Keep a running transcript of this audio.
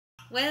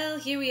Well,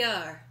 here we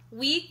are.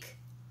 Week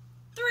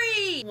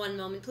 3. One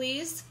moment,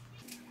 please.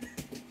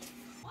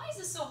 Why is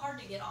this so hard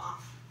to get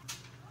off?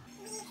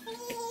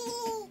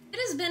 It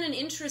has been an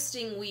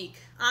interesting week.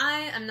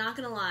 I am not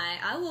gonna lie.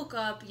 I woke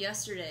up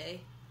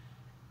yesterday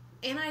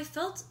and I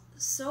felt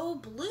so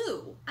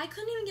blue. I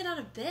couldn't even get out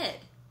of bed.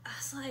 I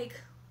was like,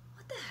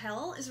 what the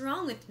hell is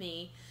wrong with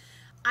me?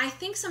 I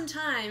think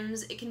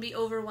sometimes it can be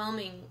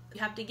overwhelming. You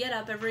have to get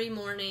up every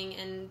morning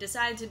and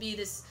decide to be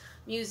this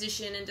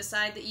musician and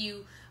decide that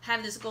you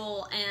have this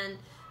goal and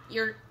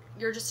you're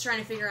just trying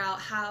to figure out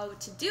how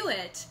to do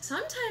it.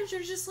 Sometimes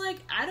you're just like,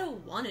 I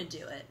don't want to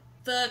do it.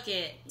 Fuck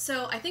it.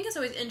 So I think it's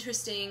always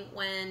interesting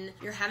when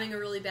you're having a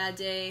really bad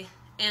day,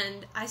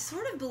 and I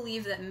sort of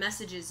believe that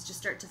messages just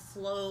start to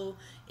flow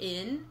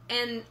in.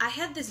 And I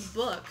had this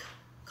book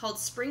called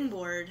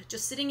Springboard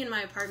just sitting in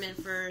my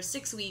apartment for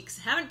 6 weeks,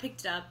 haven't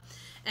picked it up.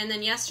 And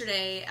then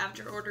yesterday,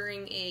 after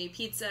ordering a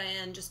pizza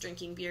and just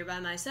drinking beer by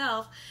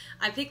myself,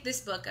 I picked this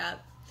book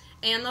up.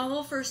 And the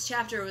whole first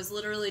chapter was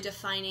literally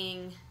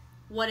defining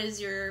what is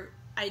your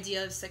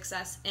idea of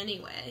success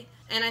anyway.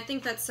 And I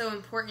think that's so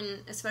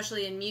important,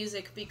 especially in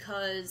music,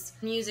 because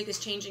music is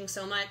changing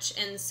so much,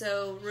 and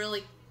so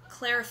really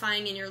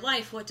clarifying in your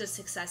life, what does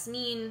success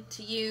mean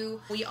to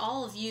you? We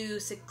all view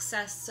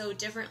success so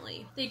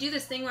differently. They do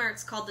this thing where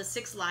it's called the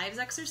 6 lives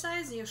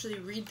exercise, and you actually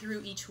read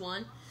through each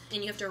one,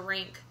 and you have to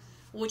rank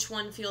which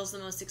one feels the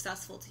most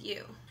successful to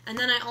you. And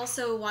then I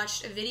also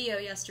watched a video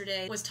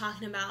yesterday, was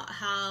talking about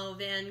how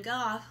Van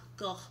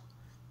Gogh,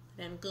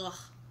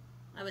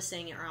 I was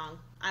saying it wrong.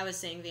 I was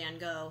saying Van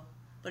Gogh,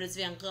 but it's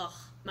Van Gogh,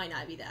 might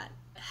not be that.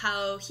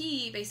 How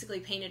he basically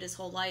painted his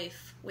whole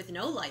life with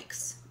no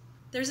likes.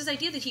 There's this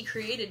idea that he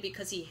created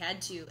because he had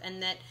to,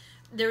 and that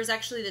there was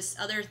actually this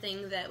other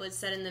thing that was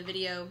said in the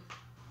video.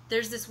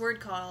 There's this word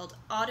called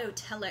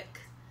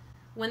autotelic.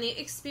 When the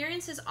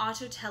experience is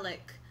autotelic,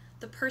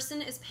 the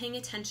person is paying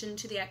attention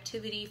to the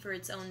activity for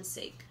its own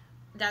sake.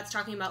 That's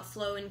talking about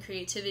flow and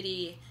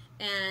creativity,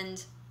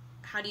 and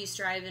how do you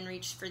strive and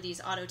reach for these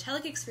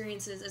autotelic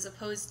experiences as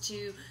opposed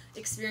to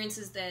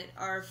experiences that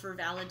are for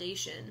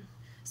validation.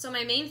 So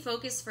my main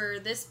focus for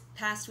this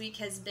past week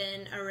has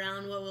been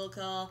around what we'll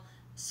call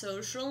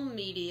social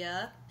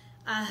media.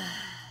 I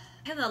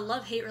have a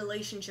love-hate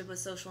relationship with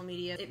social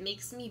media. It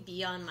makes me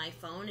be on my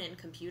phone and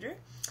computer.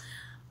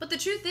 But the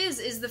truth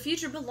is the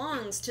future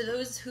belongs to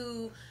those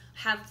who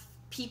have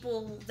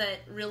people that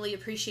really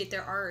appreciate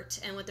their art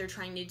and what they're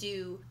trying to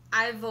do.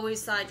 I've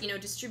always thought,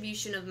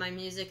 distribution of my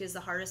music is the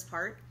hardest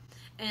part,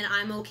 and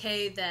I'm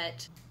okay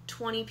that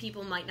 20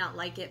 people might not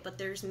like it, but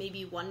there's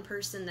maybe one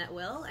person that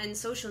will, and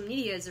social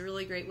media is a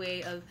really great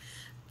way of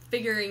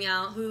figuring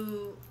out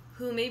who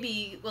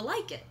maybe will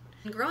like it,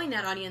 and growing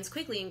that audience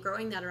quickly and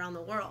growing that around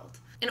the world.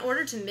 In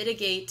order to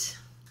mitigate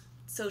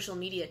social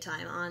media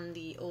time on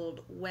the old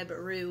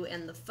webaroo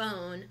and the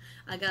phone,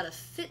 I got a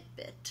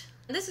Fitbit.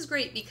 And this is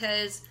great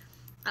because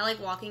I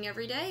like walking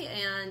every day,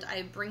 and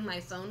I bring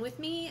my phone with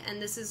me,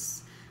 and this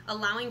is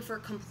allowing for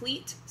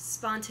complete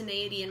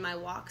spontaneity in my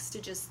walks to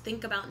just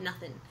think about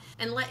nothing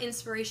and let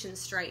inspiration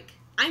strike.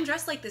 I'm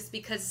dressed like this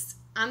because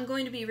I'm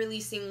going to be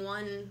releasing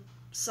one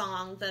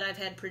song that I've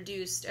had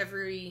produced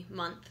every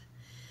month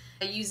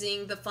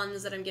using the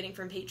funds that I'm getting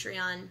from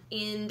Patreon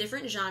in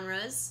different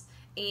genres,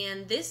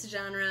 and this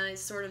genre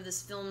is sort of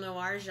this film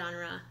noir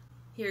genre.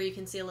 Here you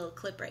can see a little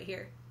clip right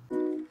here.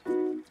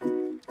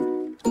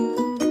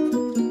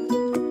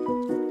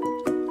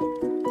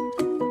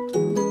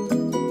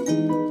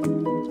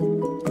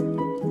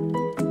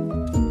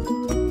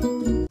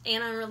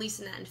 And I'm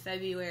releasing that in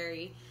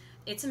February.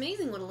 It's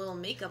amazing what a little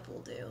makeup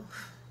will do.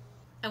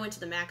 I went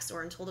to the Mac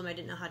store and told them I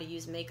didn't know how to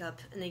use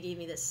makeup, and they gave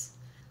me this.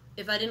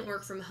 If I didn't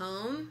work from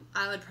home,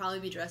 I would probably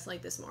be dressed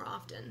like this more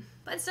often.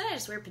 But instead I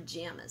just wear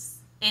pajamas.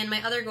 And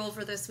my other goal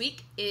for this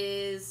week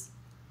is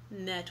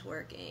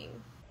networking.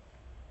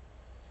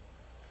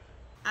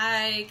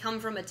 I come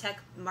from a tech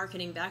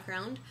marketing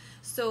background,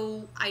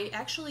 so I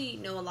actually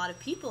know a lot of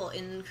people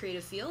in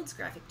creative fields,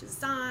 graphic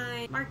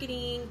design,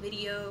 marketing,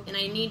 video, and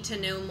I need to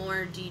know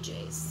more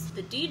DJs.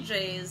 The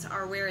DJs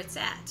are where it's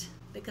at,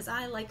 because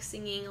I like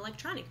singing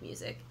electronic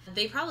music.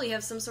 They probably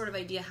have some sort of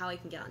idea how I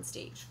can get on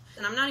stage.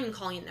 And I'm not even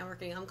calling it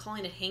networking, I'm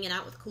calling it hanging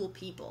out with cool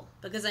people,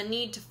 because I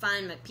need to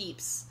find my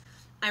peeps.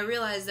 I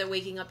realized that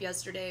waking up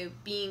yesterday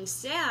being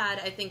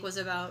sad, I think, was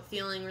about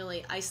feeling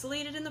really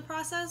isolated in the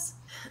process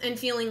and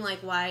feeling like,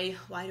 why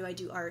do I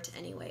do art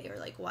anyway? Or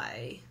like,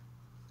 why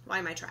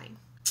am I trying?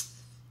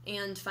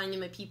 And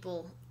finding my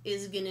people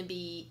is gonna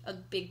be a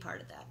big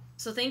part of that.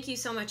 So thank you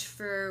so much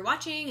for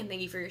watching, and thank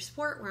you for your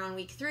support. We're on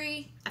week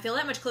 3. I feel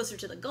that much closer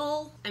to the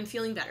goal. I'm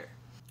feeling better.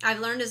 I've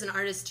learned as an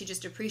artist to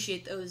just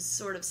appreciate those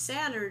sort of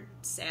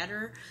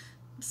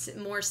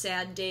more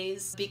sad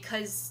days,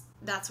 because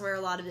that's where a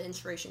lot of the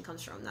inspiration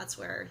comes from. That's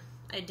where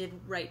I did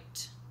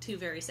write 2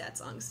 very sad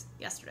songs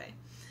yesterday.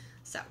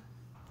 So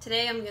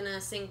today I'm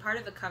gonna sing part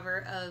of a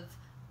cover of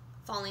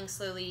Falling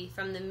Slowly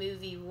from the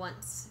movie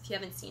Once. If you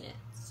haven't seen it,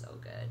 it's so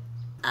good.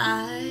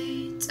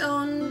 I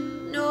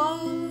don't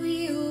know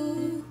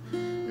you,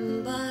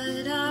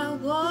 but I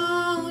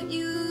want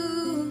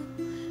you.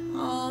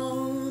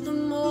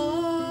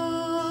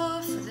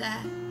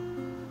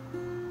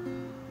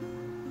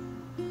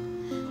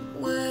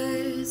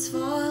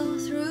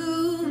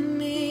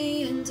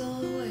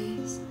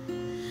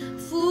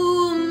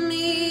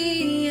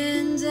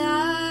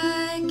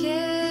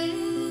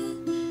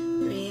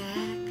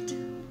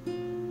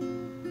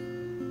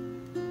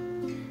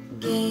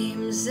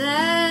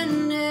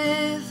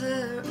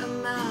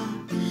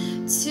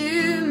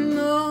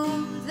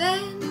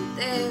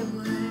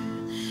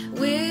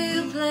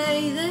 will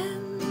play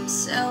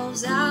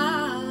themselves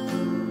out.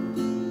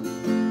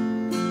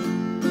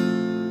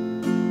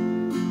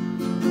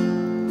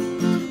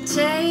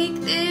 Take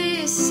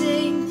this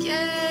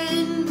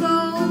sinking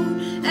boat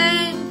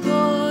and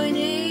point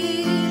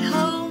it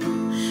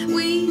home.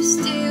 We've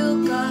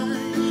still got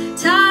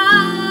time.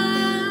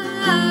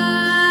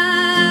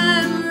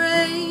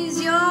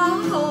 Raise your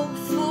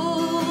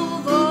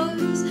hopeful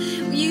voice.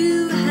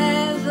 You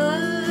have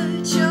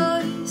a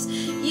choice.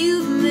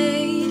 You've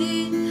made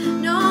it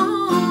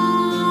known.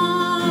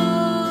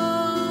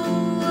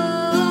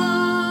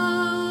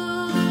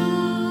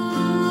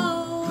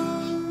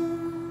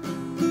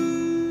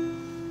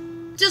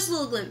 Just a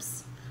little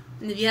glimpse.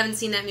 And if you haven't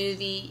seen that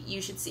movie,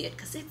 you should see it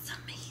because it's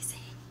amazing.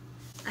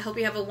 I hope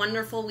you have a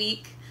wonderful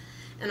week,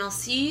 and I'll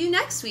see you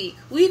next week.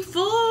 Week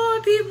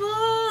 4,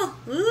 people!